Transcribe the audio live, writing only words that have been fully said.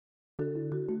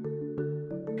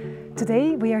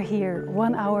Today we are here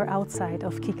 1 hour outside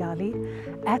of Kigali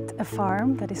at a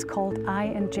farm that is called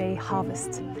I&J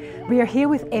Harvest. We are here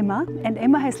with Emma, and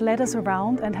Emma has led us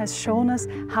around and has shown us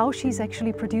how she's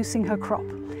actually producing her crop.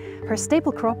 Her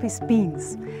staple crop is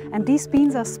beans, and these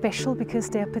beans are special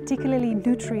because they are particularly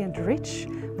nutrient rich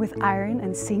with iron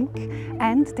and zinc,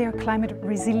 and they are climate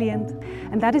resilient,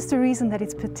 and that is the reason that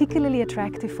it's particularly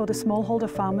attractive for the smallholder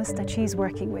farmers that she is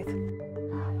working with.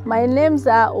 My name's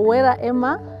Wera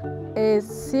Emma, is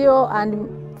CEO and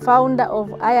founder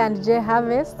of I&J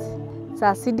Harvest. It's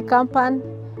a seed company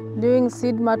doing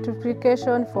seed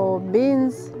multiplication for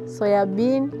beans,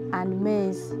 soybean and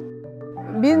maize.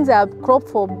 Beans are a crop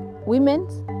for women,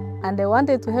 and I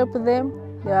wanted to help them.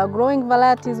 They are growing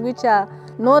varieties which are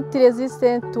not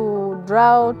resistant to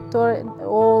drought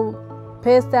or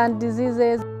pests and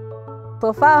diseases.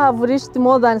 So far I have reached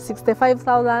more than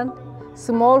 65,000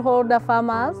 smallholder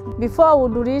farmers. Before I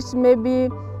would reach maybe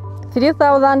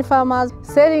 3,000 farmers,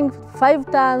 selling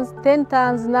 5 tons, 10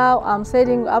 tons. Now I'm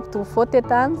selling up to 40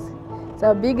 tons. It's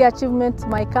a big achievement to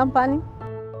my company.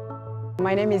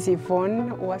 My name is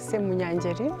Yvonne Uwase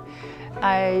Munyanjeri.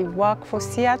 I work for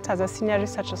SIAT as a Senior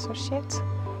Research Associate.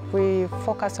 We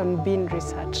focus on bean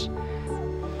research.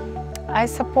 I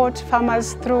support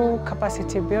farmers through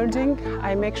capacity building.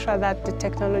 I make sure that the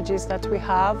technologies that we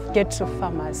have get to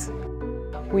farmers.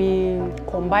 We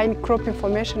combine crop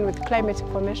information with climate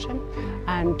information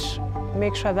and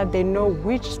make sure that they know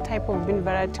which type of bean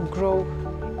variety to grow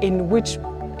in which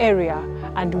area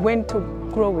and when to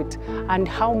grow it and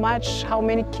how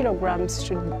many kilograms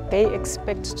should they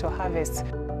expect to harvest.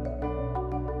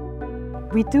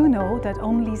 We do know that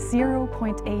only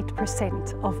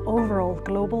 0.8% of overall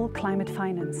global climate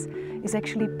finance is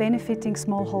actually benefiting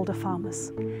smallholder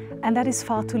farmers. And that is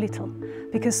far too little,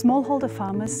 because smallholder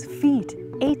farmers feed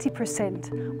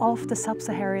 80% of the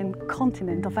sub-Saharan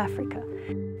continent of Africa.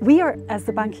 We are, as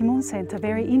the Ban Ki-moon Center,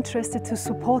 very interested to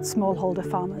support smallholder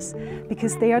farmers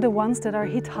because they are the ones that are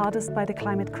hit hardest by the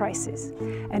climate crisis.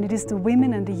 And it is the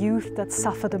women and the youth that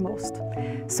suffer the most.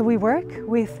 So we work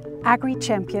with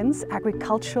AgriChampions,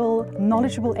 agricultural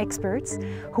knowledgeable experts,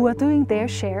 who are doing their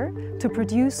share to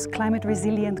produce climate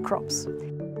resilient crops.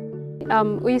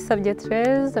 We subject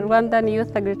raise Rwandan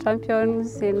Youth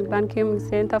AgriChampions in Ban Ki-moon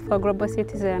Center for Global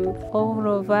Citizens. All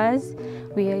of us,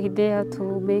 we are there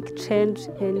to make change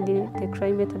in the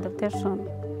climate adaptation.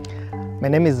 My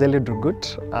name is Zeli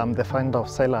Drugut. I'm the founder of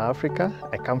Sila Africa.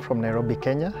 I come from Nairobi,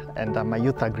 Kenya, and I'm a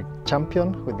Youth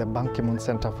AgriChampion with the Ban Ki-moon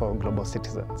Center for Global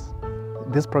Citizens.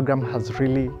 This program has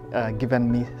really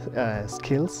given me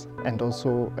skills and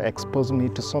also exposed me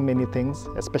to so many things,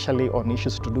 especially on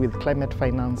issues to do with climate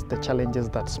finance, the challenges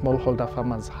that smallholder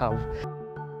farmers have.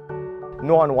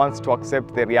 No one wants to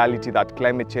accept the reality that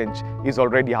climate change is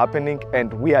already happening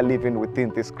and we are living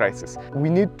within this crisis. We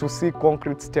need to see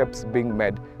concrete steps being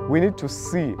made. We need to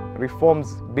see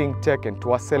reforms being taken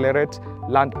to accelerate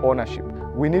land ownership.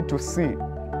 We need to see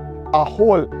a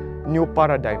whole new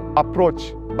paradigm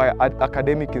approach by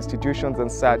academic institutions and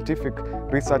scientific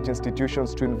research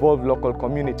institutions to involve local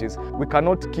communities. We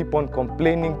cannot keep on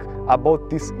complaining about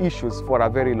these issues for a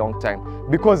very long time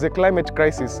because the climate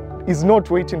crisis is not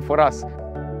waiting for us.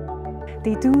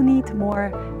 They do need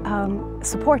more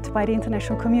support by the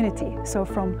international community, so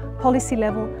from policy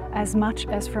level as much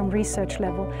as from research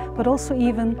level, but also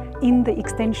even in the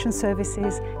extension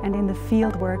services and in the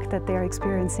field work that they're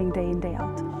experiencing day in, day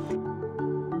out.